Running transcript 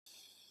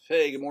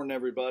Hey, good morning,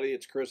 everybody.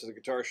 It's Chris at the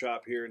Guitar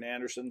Shop here in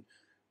Anderson.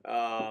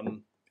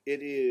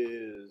 It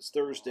is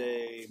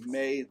Thursday,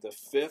 May the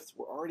 5th.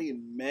 We're already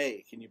in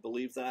May. Can you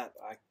believe that?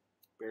 I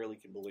barely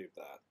can believe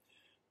that.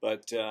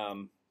 But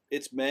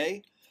it's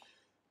May,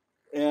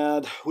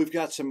 and we've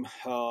got some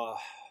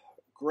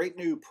great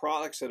new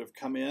products that have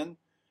come in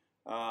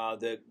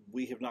that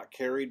we have not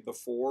carried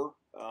before.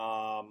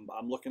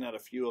 I'm looking at a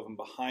few of them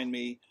behind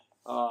me.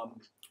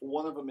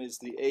 One of them is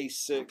the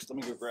A6. Let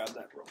me go grab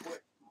that real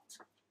quick.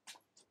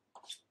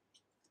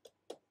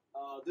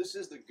 This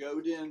is the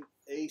Godin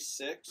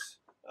A6.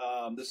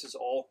 This is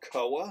all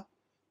koa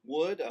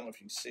wood. I don't know if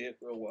you can see it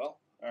real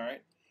well. All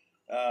right.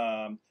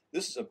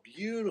 This is a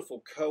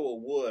beautiful koa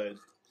wood,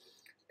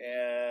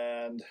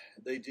 and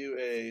they do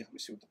a. Let me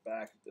see what the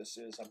back of this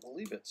is. I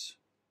believe it's.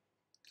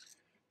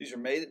 These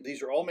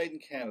are all made in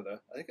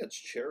Canada. I think that's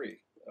cherry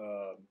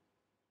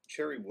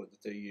wood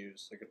that they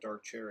use, like a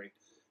dark cherry.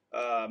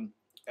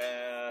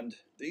 And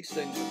these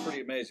things are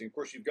pretty amazing. Of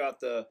course, you've got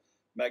the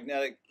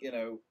magnetic,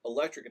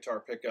 electric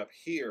guitar pickup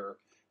here,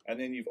 and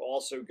then you've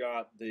also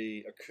got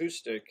the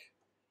acoustic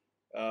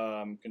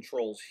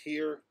controls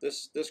here.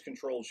 This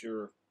controls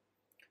your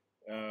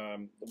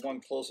the one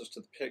closest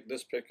to the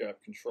this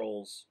pickup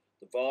controls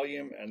the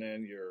volume, and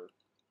then your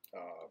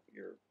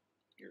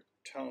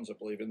tones, I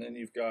believe, and then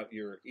you've got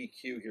your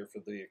EQ here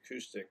for the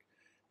acoustic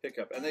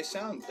pickup, and they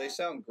sound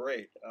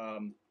great.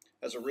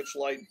 Has a rich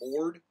light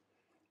board.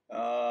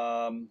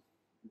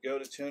 Go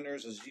to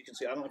tuners, as you can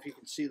see. I don't know if you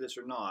can see this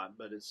or not,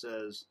 but it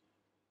says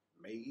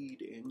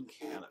made in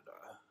Canada.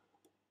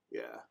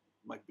 Yeah,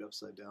 might be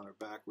upside down or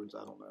backwards,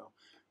 I don't know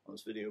on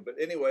this video, but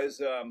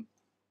anyways, oh,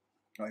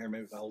 here,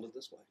 maybe if I hold it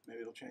this way, maybe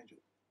it'll change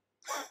it.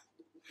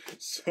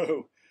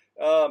 So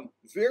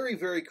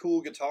very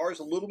cool guitars,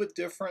 a little bit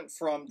different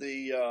from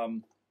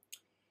the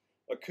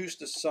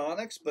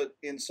Acoustasonics, but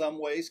in some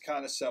ways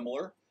kind of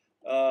similar.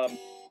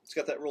 It's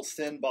got that real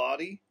thin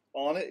body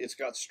on it. It's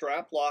got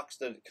strap locks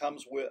that it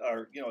comes with,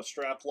 or a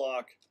strap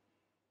lock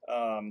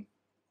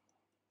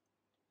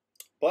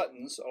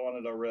buttons on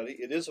it already.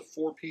 It is a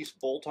 4-piece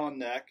bolt-on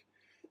neck,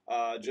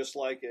 just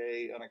like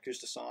an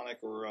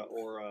Acoustasonic or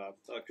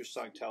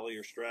Acoustasonic Tele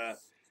or Strat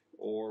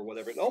or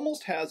whatever. It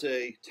almost has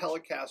a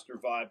Telecaster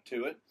vibe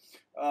to it.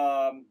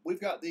 We've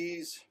got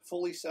these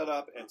fully set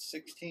up at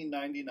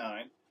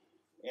 $16.99,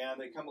 and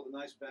they come with a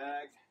nice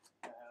bag.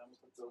 And I'm gonna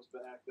put those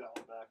back, that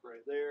one back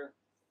right there.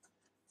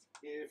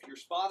 If you're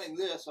spotting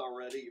this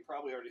already, you're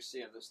probably already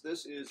seeing this.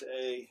 This is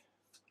a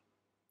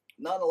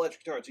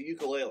non-electric guitar. It's a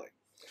ukulele,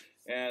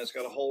 and it's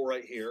got a hole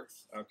right here.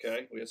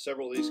 Okay, we had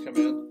several of these come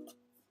in,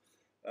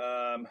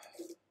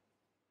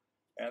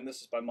 and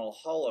this is by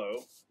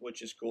Mahalo,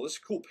 which is cool. This is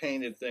a cool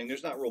painted thing.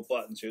 There's not real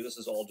buttons here. This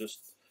is all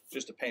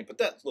just a paint, but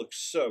that looks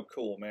so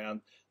cool,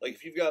 man. Like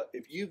if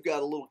you've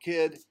got a little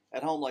kid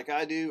at home like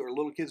I do, or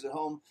little kids at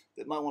home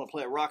that might want to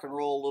play a rock and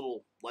roll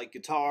little like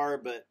guitar,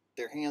 but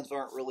their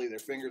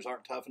fingers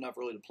aren't tough enough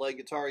really to play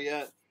guitar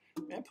yet,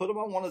 man, put them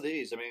on one of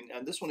these. I mean,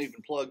 and this one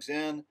even plugs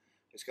in.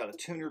 It's got a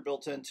tuner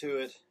built into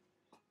it.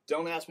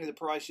 Don't ask me the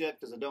price yet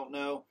because I don't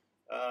know.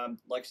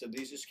 Like I said,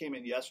 these just came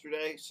in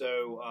yesterday,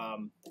 so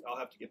I'll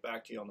have to get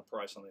back to you on the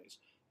price on these.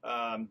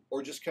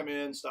 Or just come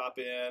in, stop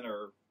in,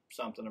 or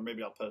something, or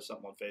maybe I'll post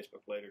something on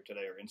Facebook later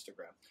today or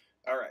Instagram.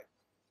 All right,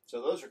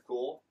 so those are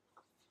cool.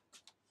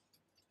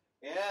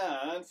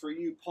 And for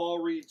you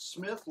Paul Reed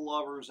Smith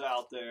lovers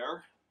out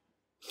there,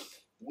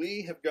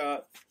 we have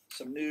got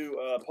some new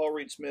Paul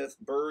Reed Smith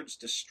Birds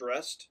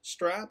Distressed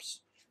straps.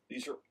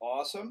 These are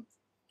awesome.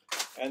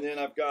 And then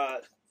I've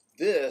got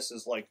this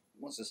is like,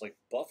 what's this, like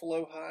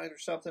buffalo hide or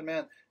something,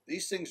 man?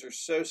 These things are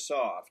so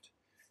soft.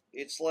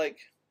 It's like,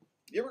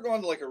 you ever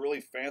gone to like a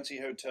really fancy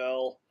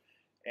hotel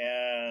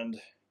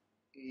and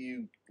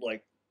you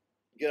like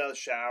get out of the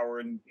shower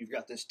and you've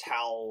got this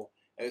towel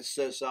and it's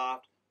so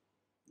soft?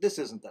 This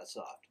isn't that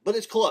soft, but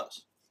it's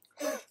close.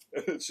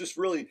 It's just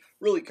really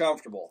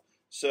comfortable.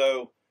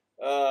 So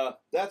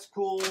that's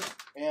cool,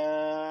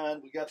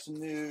 and we got some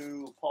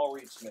new Paul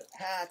Reed Smith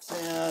hats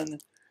in.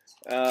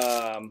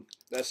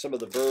 That's some of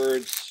the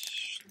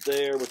birds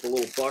there with the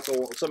little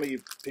buckle. Some of you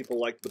people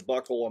like the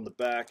buckle on the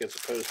back as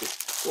opposed to,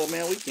 well,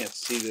 man, we can't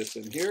see this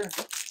in here.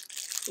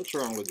 What's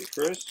wrong with you,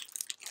 Chris?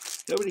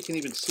 Nobody can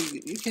even see.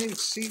 You can't even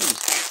see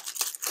these.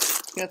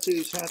 You can't see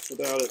these hats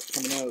without it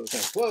coming out of the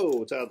thing.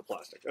 Whoa, it's out of the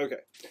plastic. Okay,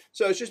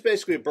 so it's just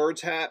basically a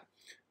bird's hat.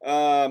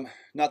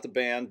 Not the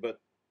band, but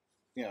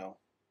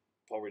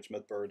Paul Reed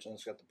Smith birds, and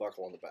it's got the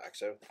buckle on the back,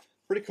 so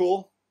pretty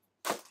cool.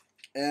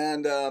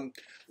 And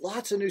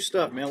lots of new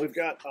stuff, man. We've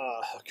got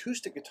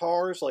acoustic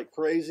guitars like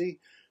crazy.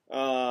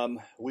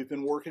 We've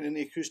been working in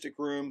the acoustic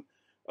room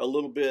a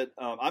little bit.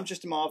 I'm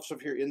just in my office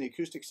over here in the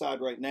acoustic side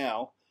right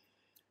now,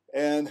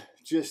 and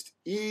just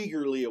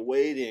eagerly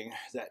awaiting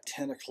that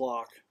 10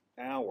 o'clock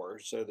hour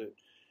so that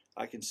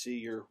I can see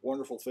your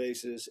wonderful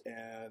faces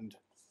and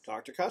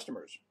talk to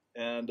customers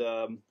and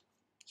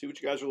see what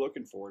you guys are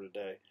looking for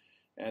today.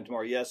 And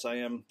tomorrow, yes, I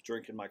am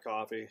drinking my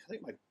coffee. I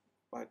think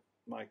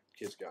my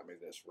kids got me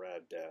this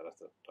Rad Dad. I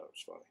thought that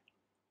was funny,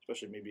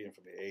 especially me being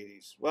from the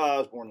 80s. Well, I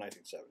was born in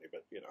 1970,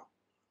 but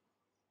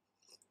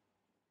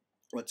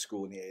Went to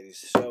school in the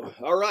 80s. So,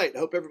 all right.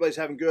 Hope everybody's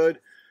having good.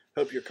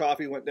 Hope your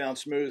coffee went down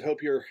smooth.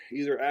 Hope you're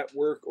either at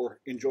work or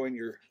enjoying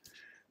your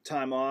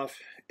time off.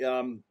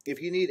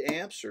 If you need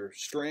amps or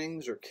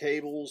strings or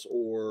cables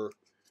or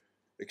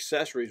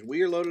accessories,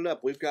 we are loaded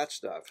up. We've got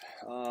stuff.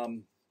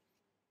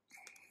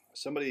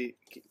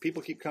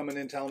 People keep coming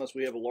in telling us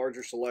we have a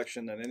larger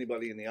selection than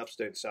anybody in the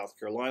upstate of South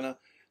Carolina.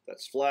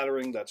 That's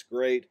flattering. That's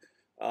great.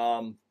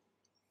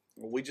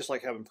 We just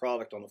like having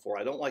product on the floor.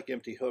 I don't like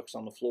empty hooks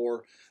on the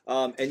floor.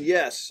 And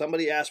yes,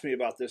 somebody asked me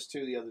about this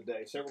too the other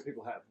day. Several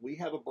people have. We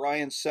have a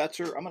Brian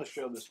Setzer. I'm going to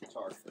show this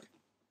guitar.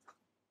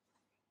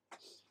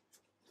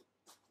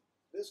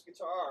 This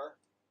guitar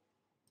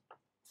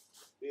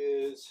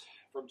is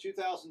from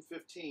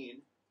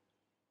 2015.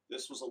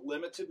 This was a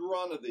limited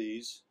run of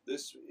these.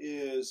 This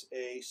is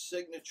a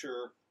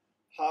signature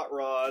hot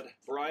rod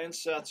Brian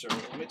Setzer.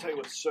 Let me tell you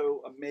what's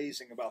so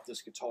amazing about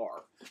this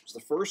guitar. It's the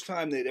first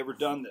time they'd ever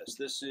done this.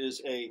 This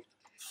is a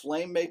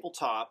flame maple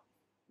top,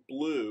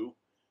 blue,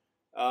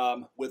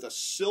 with a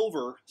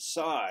silver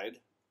side,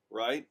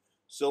 right?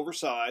 Silver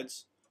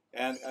sides,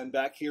 and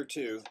back here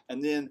too.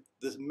 And then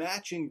this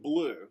matching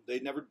blue.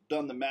 They'd never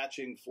done the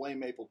matching flame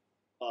maple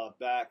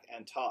back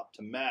and top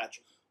to match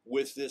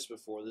with this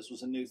before. This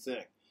was a new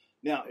thing.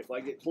 Now, if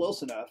I get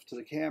close enough to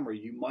the camera,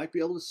 you might be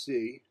able to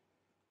see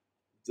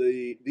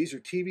these are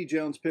TV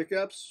Jones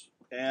pickups,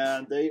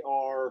 and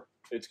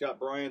it's got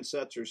Brian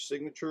Setzer's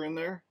signature in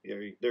there.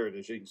 Yeah, there it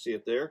is. You can see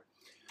it there.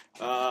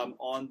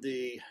 On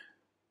the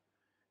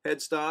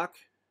headstock,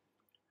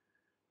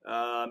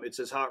 it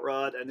says Hot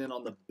Rod, and then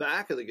on the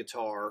back of the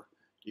guitar,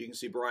 you can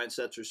see Brian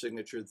Setzer's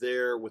signature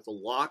there with the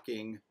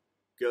locking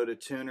go to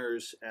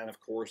tuners, and of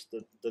course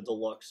the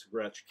deluxe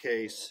Gretsch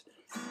case.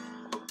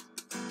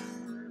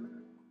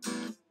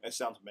 It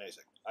sounds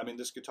amazing. I mean,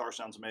 this guitar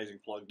sounds amazing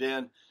plugged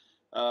in.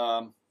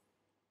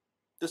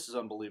 This is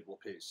an unbelievable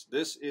piece.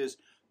 This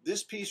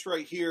piece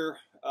right here.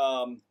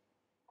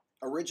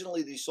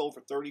 Originally, these sold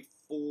for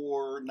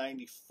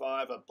 $34.95,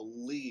 I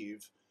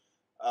believe.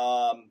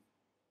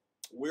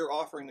 We're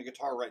offering the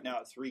guitar right now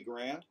at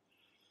 $3,000,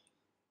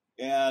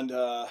 and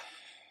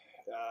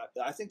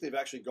I think they've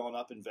actually gone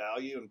up in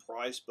value and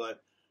price,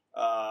 but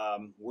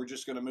we're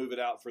just going to move it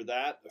out for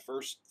that.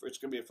 It's going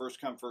to be a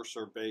first come first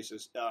served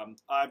basis.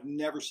 I've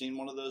never seen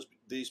one of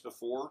these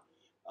before.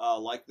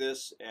 Like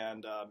this,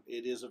 and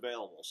it is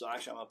available. So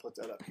actually, I'm going to put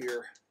that up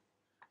here,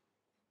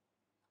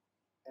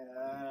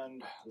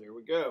 and there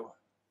we go.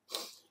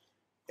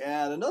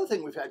 And another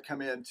thing we've had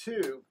come in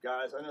too,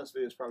 guys. I know this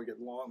video is probably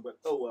getting long, but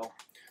oh well.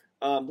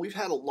 We've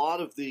had a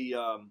lot of the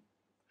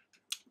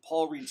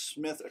Paul Reed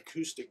Smith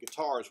acoustic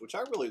guitars, which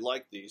I really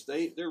like. These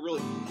they're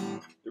really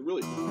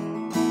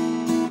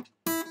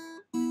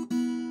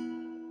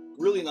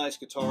nice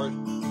guitars.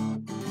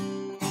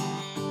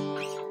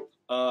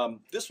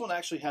 This one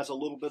actually has a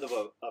little bit of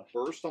a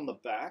burst on the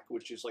back,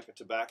 which is like a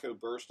tobacco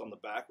burst on the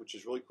back, which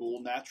is really cool.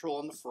 Natural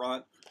on the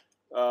front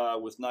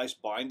with nice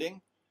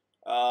binding.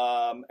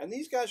 And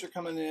these guys are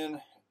coming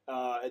in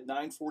at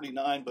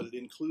 $949, but it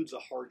includes a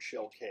hard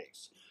shell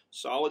case.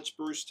 Solid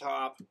spruce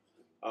top,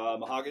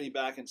 mahogany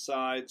back and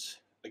sides.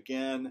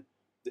 Again,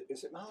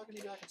 is it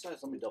mahogany back and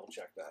sides? Let me double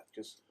check that,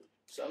 because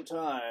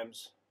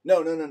sometimes...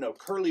 No.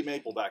 Curly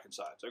maple back and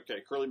sides.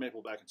 Okay, curly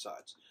maple back and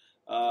sides.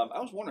 I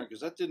was wondering,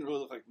 because that didn't really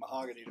look like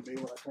mahogany to me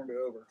when I turned it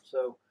over.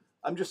 So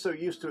I'm just so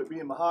used to it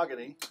being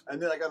mahogany.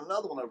 And then I got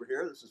another one over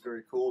here. This is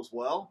very cool as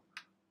well.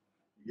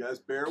 You guys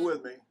bear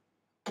with me.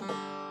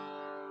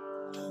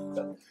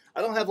 I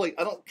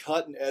don't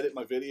cut and edit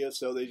my videos,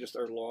 so they just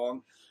are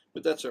long.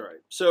 But that's all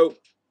right. So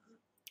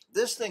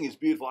this thing is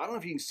beautiful. I don't know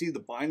if you can see the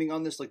binding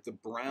on this, like the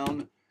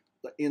brown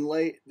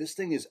inlay. This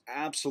thing is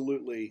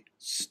absolutely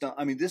stunning.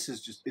 I mean, this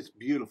is just, it's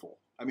beautiful.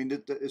 I mean,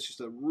 it's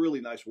just a really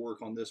nice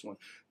work on this one.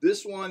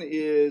 This one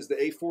is the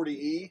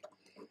A40E,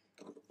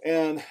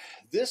 and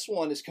this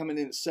one is coming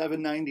in at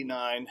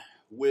 $799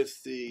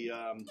 with the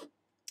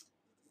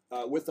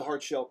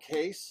hard shell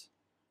case,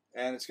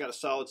 and it's got a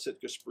solid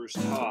Sitka spruce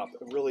top.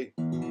 A really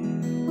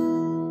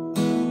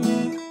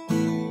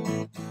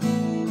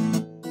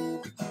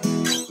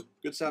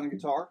good sounding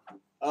guitar.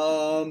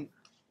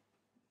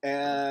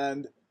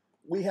 And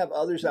we have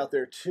others out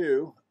there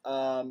too.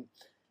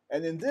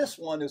 And then this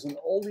one is an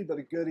oldie but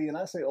a goodie, and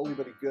I say oldie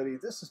but a goodie.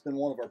 This has been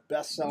one of our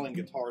best-selling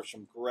guitars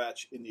from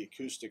Gretsch in the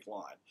acoustic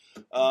line.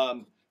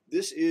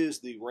 This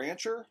is the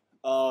Rancher.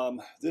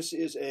 This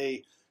is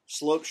a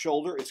slope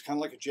shoulder. It's kind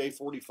of like a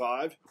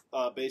J45,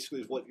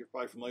 basically is what you're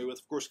probably familiar with.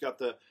 Of course, got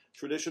the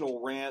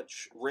traditional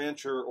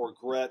Rancher or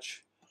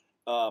Gretsch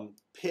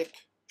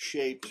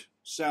pick-shaped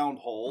sound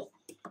hole.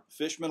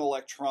 Fishman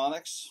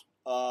Electronics.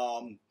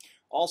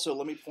 Also,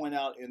 let me point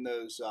out in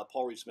those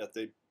Paul Reed Smith,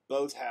 they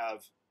both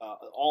have,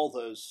 all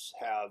those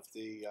have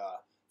the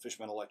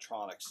Fishman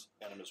Electronics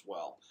in them as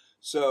well.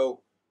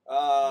 So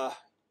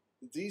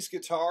these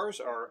guitars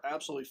are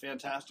absolutely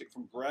fantastic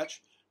from Gretsch.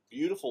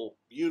 Beautiful,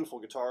 beautiful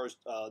guitars.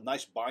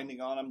 Nice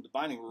binding on them. The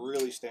binding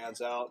really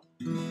stands out.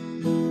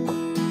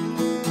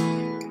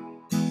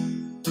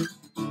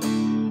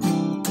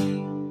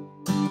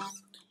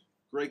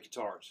 Great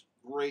guitars.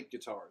 Great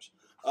guitars.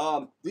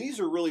 These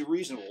are really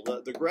reasonable.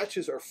 The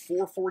Gretches are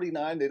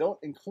 $4.49. They don't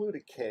include a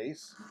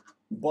case,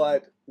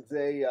 but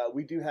they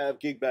we do have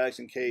gig bags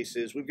and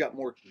cases. We've got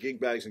more gig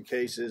bags and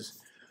cases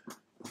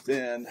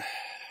than,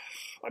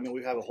 I mean,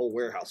 we have a whole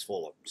warehouse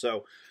full of them.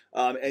 So,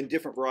 and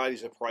different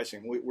varieties of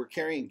pricing. We're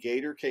carrying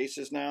Gator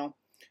cases now.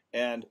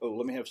 And, oh,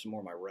 let me have some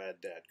more of my Rad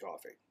Dad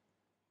coffee.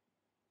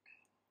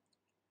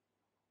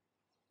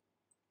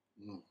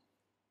 Mm.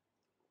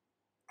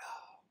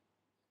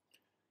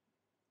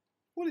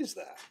 What is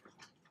that?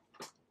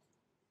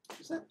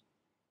 Is that?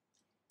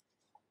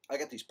 I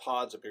got these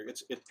pods up here.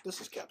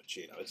 This is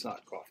cappuccino. It's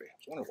not coffee. I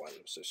was wondering why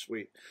it was so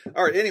sweet.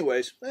 All right.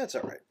 Anyways, that's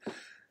all right.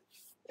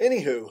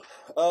 Anywho,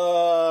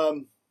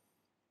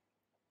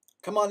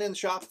 come on in the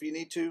shop if you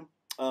need to.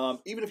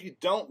 Even if you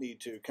don't need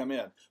to, come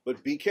in.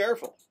 But be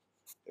careful.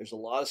 There's a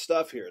lot of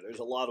stuff here. There's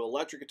a lot of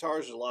electric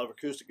guitars. There's a lot of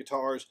acoustic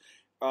guitars.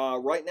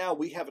 Right now,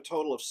 we have a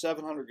total of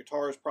 700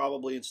 guitars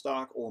probably in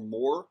stock or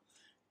more.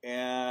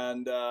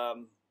 And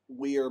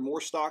we are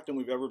more stocked than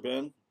we've ever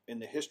been in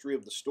the history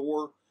of the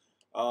store.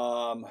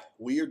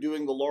 We are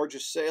doing the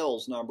largest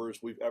sales numbers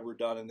we've ever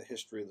done in the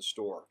history of the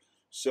store.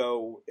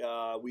 So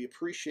we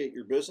appreciate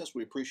your business.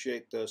 We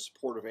appreciate the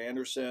support of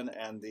Anderson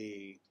and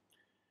the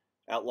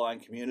outlying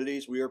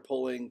communities. We are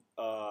pulling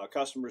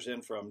customers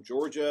in from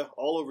Georgia,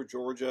 all over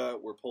Georgia.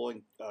 We're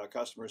pulling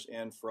customers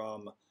in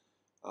from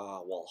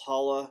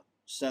Walhalla,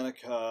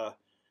 Seneca,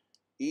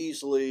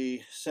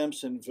 Easley,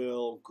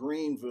 Simpsonville,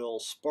 Greenville,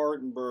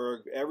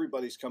 Spartanburg.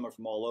 Everybody's coming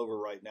from all over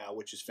right now,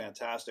 which is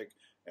fantastic,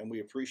 and we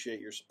appreciate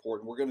your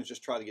support. And we're going to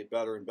just try to get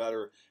better and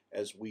better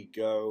as we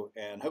go,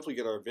 and hopefully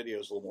get our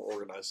videos a little more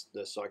organized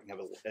so I can have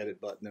an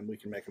edit button and we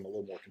can make them a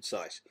little more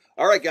concise.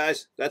 All right,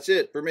 guys, that's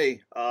it for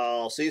me.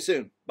 I'll see you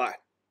soon. Bye.